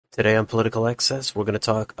Today on Political Access, we're going to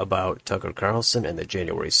talk about Tucker Carlson and the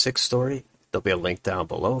January 6th story. There'll be a link down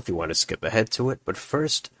below if you want to skip ahead to it. But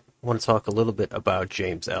first, I want to talk a little bit about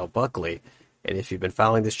James L. Buckley. And if you've been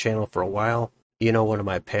following this channel for a while, you know one of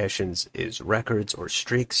my passions is records or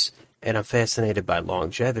streaks, and I'm fascinated by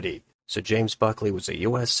longevity. So James Buckley was a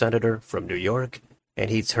U.S. Senator from New York, and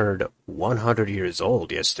he turned 100 years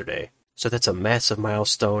old yesterday. So that's a massive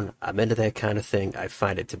milestone. I'm into that kind of thing. I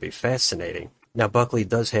find it to be fascinating. Now, Buckley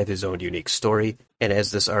does have his own unique story, and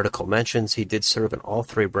as this article mentions, he did serve in all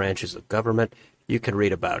three branches of government. You can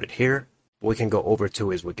read about it here. We can go over to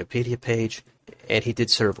his Wikipedia page, and he did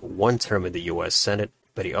serve one term in the U.S. Senate,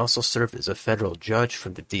 but he also served as a federal judge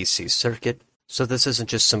from the D.C. Circuit. So this isn't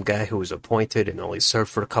just some guy who was appointed and only served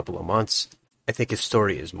for a couple of months. I think his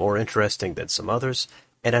story is more interesting than some others,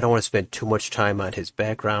 and I don't want to spend too much time on his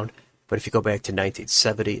background. But if you go back to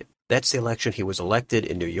 1970, that's the election he was elected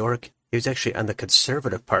in New York. He was actually on the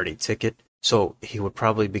Conservative Party ticket, so he would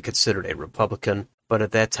probably be considered a Republican. But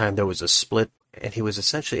at that time there was a split, and he was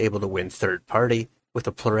essentially able to win third party with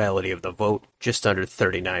a plurality of the vote, just under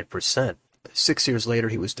 39%. 6 years later,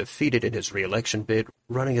 he was defeated in his re-election bid,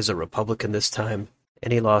 running as a Republican this time,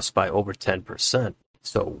 and he lost by over 10%.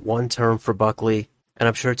 So one term for Buckley, and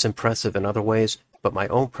I'm sure it's impressive in other ways, but my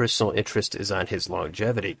own personal interest is on his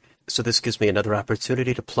longevity. So this gives me another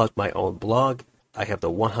opportunity to plug my own blog. I have the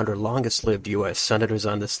 100 longest-lived U.S. senators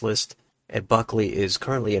on this list, and Buckley is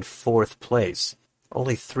currently in fourth place.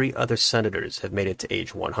 Only 3 other senators have made it to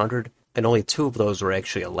age 100, and only 2 of those were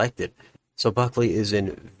actually elected. So Buckley is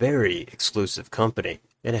in very exclusive company,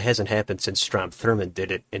 and it hasn't happened since Strom Thurmond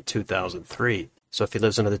did it in 2003. So if he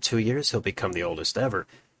lives another 2 years, he'll become the oldest ever.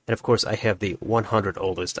 And of course, I have the 100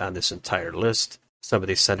 oldest on this entire list. Some of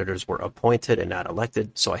these senators were appointed and not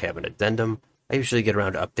elected, so I have an addendum. I usually get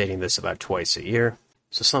around to updating this about twice a year.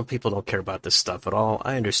 So some people don't care about this stuff at all.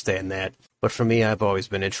 I understand that. But for me, I've always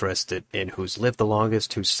been interested in who's lived the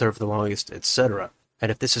longest, who's served the longest, etc. And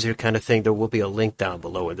if this is your kind of thing, there will be a link down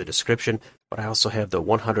below in the description. But I also have the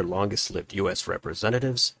 100 longest-lived U.S.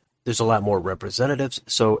 representatives. There's a lot more representatives,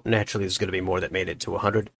 so naturally there's going to be more that made it to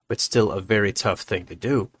 100, but still a very tough thing to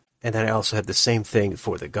do. And then I also have the same thing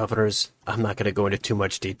for the governors. I'm not going to go into too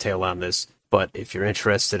much detail on this, but if you're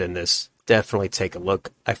interested in this, definitely take a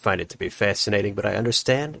look. I find it to be fascinating, but I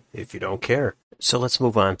understand if you don't care. So let's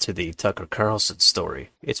move on to the Tucker Carlson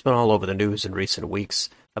story. It's been all over the news in recent weeks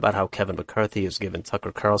about how Kevin McCarthy has given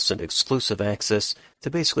Tucker Carlson exclusive access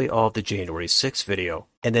to basically all of the January 6th video.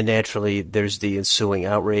 And then naturally, there's the ensuing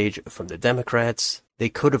outrage from the Democrats. They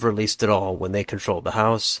could have released it all when they controlled the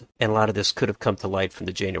House, and a lot of this could have come to light from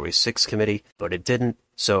the January 6th committee, but it didn't.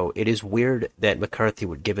 So it is weird that McCarthy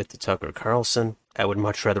would give it to Tucker Carlson. I would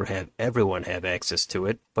much rather have everyone have access to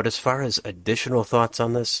it. But as far as additional thoughts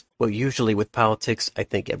on this, well, usually with politics, I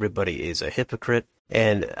think everybody is a hypocrite,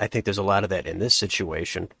 and I think there's a lot of that in this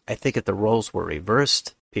situation. I think if the roles were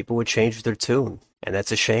reversed, people would change their tune. And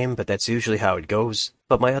that's a shame, but that's usually how it goes.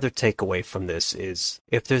 But my other takeaway from this is,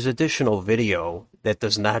 if there's additional video that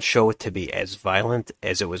does not show it to be as violent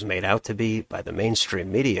as it was made out to be by the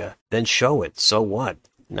mainstream media, then show it, so what?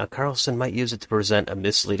 Now, Carlson might use it to present a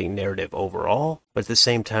misleading narrative overall, but at the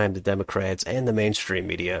same time, the Democrats and the mainstream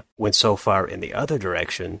media went so far in the other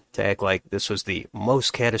direction to act like this was the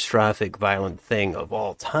most catastrophic, violent thing of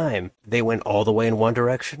all time. They went all the way in one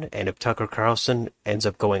direction, and if Tucker Carlson ends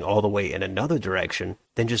up going all the way in another direction,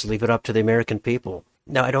 then just leave it up to the American people.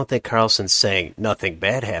 Now, I don't think Carlson's saying nothing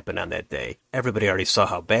bad happened on that day. Everybody already saw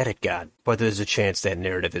how bad it got, but there's a chance that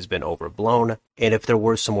narrative has been overblown, and if there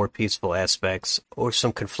were some more peaceful aspects or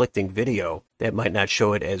some conflicting video that might not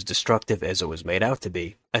show it as destructive as it was made out to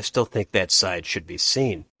be, I still think that side should be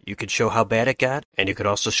seen. You could show how bad it got, and you could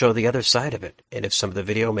also show the other side of it. And if some of the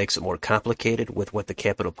video makes it more complicated with what the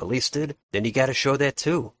Capitol Police did, then you gotta show that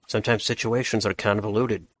too. Sometimes situations are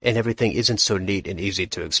convoluted, and everything isn't so neat and easy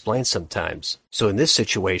to explain sometimes. So in this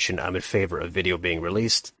situation, I'm in favor of video being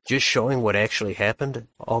released. Just showing what actually happened,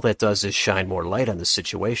 all that does is shine more light on the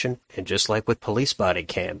situation, and just like with police body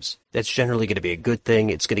cams, that's generally going to be a good thing.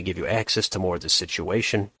 It's going to give you access to more of the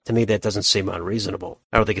situation. To me, that doesn't seem unreasonable.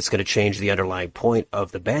 I don't think it's going to change the underlying point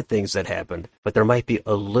of the bad things that happened, but there might be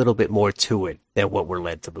a little bit more to it than what we're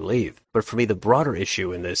led to believe. But for me, the broader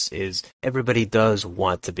issue in this is everybody does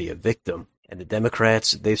want to be a victim. And the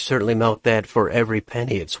Democrats, they certainly milk that for every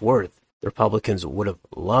penny it's worth. The Republicans would have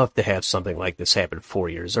loved to have something like this happen 4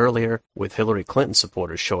 years earlier, with Hillary Clinton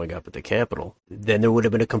supporters showing up at the Capitol. Then there would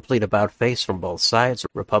have been a complete about-face from both sides.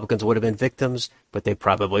 Republicans would have been victims, but they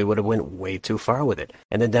probably would have went way too far with it.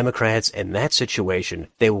 And the Democrats, in that situation,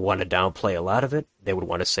 they would want to downplay a lot of it, they would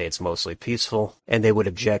want to say it's mostly peaceful, and they would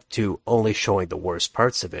object to only showing the worst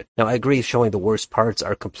parts of it. Now, I agree showing the worst parts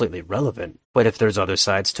are completely relevant, but if there's other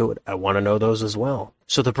sides to it, I want to know those as well.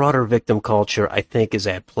 So the broader victim culture, I think, is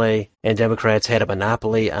at play, and Democrats had a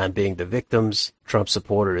monopoly on being the victims, Trump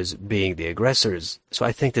supporters being the aggressors. So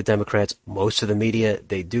I think the Democrats, most of the media,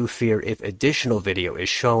 they do fear if additional video is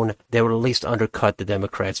shown, they would at least undercut the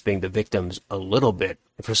Democrats being the victims a little bit.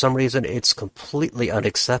 And for some reason, it's completely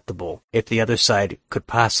unacceptable if the other side could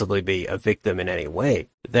possibly be a victim in any way.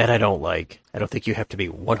 That I don't like. I don't think you have to be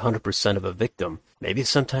 100% of a victim. Maybe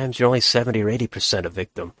sometimes you're only 70 or 80% a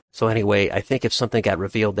victim. So anyway, I think if something got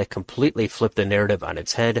revealed that completely flipped the narrative on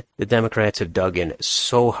its head, the Democrats have dug in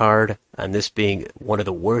so hard on this being one of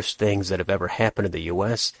the worst things that have ever happened in the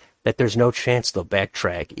U.S., that there's no chance they'll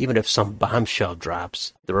backtrack, even if some bombshell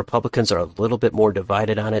drops. The Republicans are a little bit more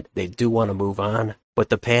divided on it. They do want to move on, but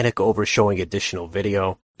the panic over showing additional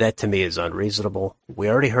video, that to me is unreasonable. We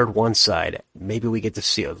already heard one side. Maybe we get to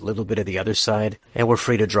see a little bit of the other side, and we're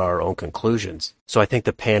free to draw our own conclusions. So I think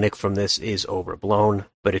the panic from this is overblown.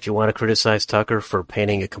 But if you want to criticize Tucker for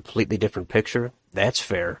painting a completely different picture, that's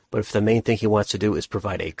fair. But if the main thing he wants to do is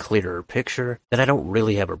provide a clearer picture, then I don't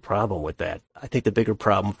really have a problem with that. I think the bigger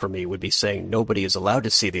problem for me would be saying nobody is allowed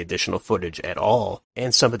to see the additional footage at all.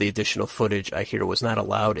 And some of the additional footage I hear was not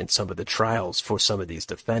allowed in some of the trials for some of these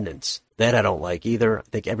defendants. That I don't like either. I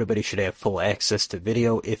think everybody should have full access to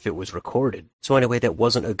video if it was recorded. So anyway, that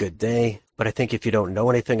wasn't a good day. But I think if you don't know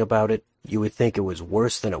anything about it, you would think it was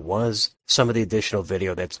worse than it was. Some of the additional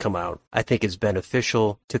video that's come out, I think, is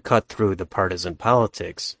beneficial to cut through the partisan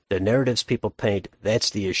politics. The narratives people paint, that's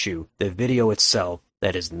the issue. The video itself,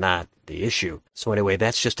 that is not the issue. So anyway,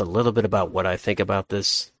 that's just a little bit about what I think about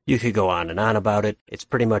this. You could go on and on about it. It's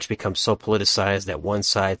pretty much become so politicized that one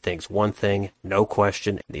side thinks one thing, no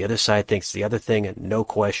question, and the other side thinks the other thing, no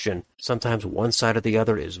question. Sometimes one side or the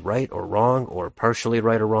other is right or wrong, or partially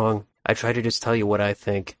right or wrong. I try to just tell you what I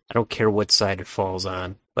think. I don't care what side it falls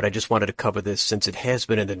on, but I just wanted to cover this since it has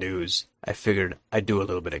been in the news. I figured I'd do a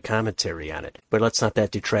little bit of commentary on it. But let's not that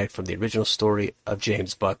detract from the original story of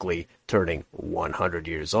James Buckley turning 100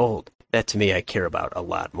 years old. That to me I care about a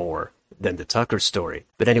lot more than the Tucker story.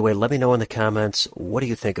 But anyway, let me know in the comments, what do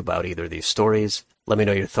you think about either of these stories? Let me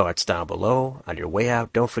know your thoughts down below. On your way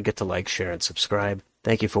out, don't forget to like, share, and subscribe.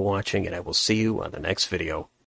 Thank you for watching, and I will see you on the next video.